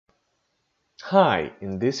Hi,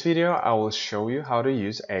 in this video I will show you how to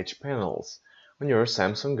use Edge panels on your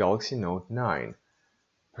Samsung Galaxy Note 9.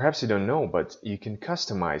 Perhaps you don't know, but you can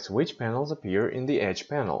customize which panels appear in the Edge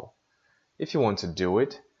panel. If you want to do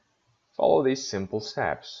it, follow these simple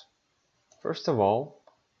steps. First of all,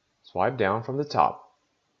 swipe down from the top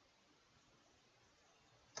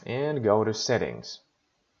and go to Settings.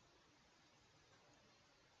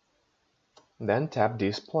 Then tap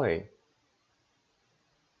Display.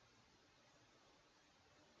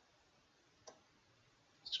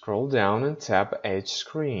 Scroll down and tap Edge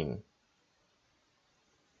Screen.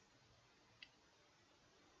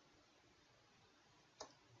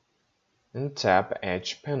 And tap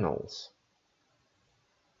Edge Panels.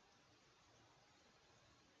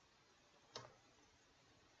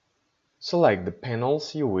 Select the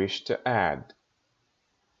panels you wish to add.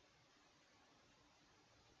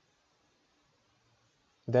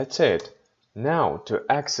 That's it. Now, to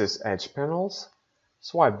access Edge panels,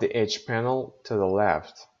 swipe the Edge panel to the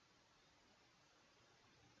left.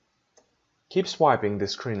 Keep swiping the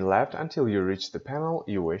screen left until you reach the panel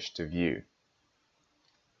you wish to view.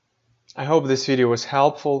 I hope this video was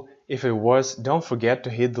helpful. If it was, don't forget to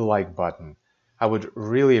hit the like button. I would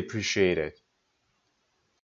really appreciate it.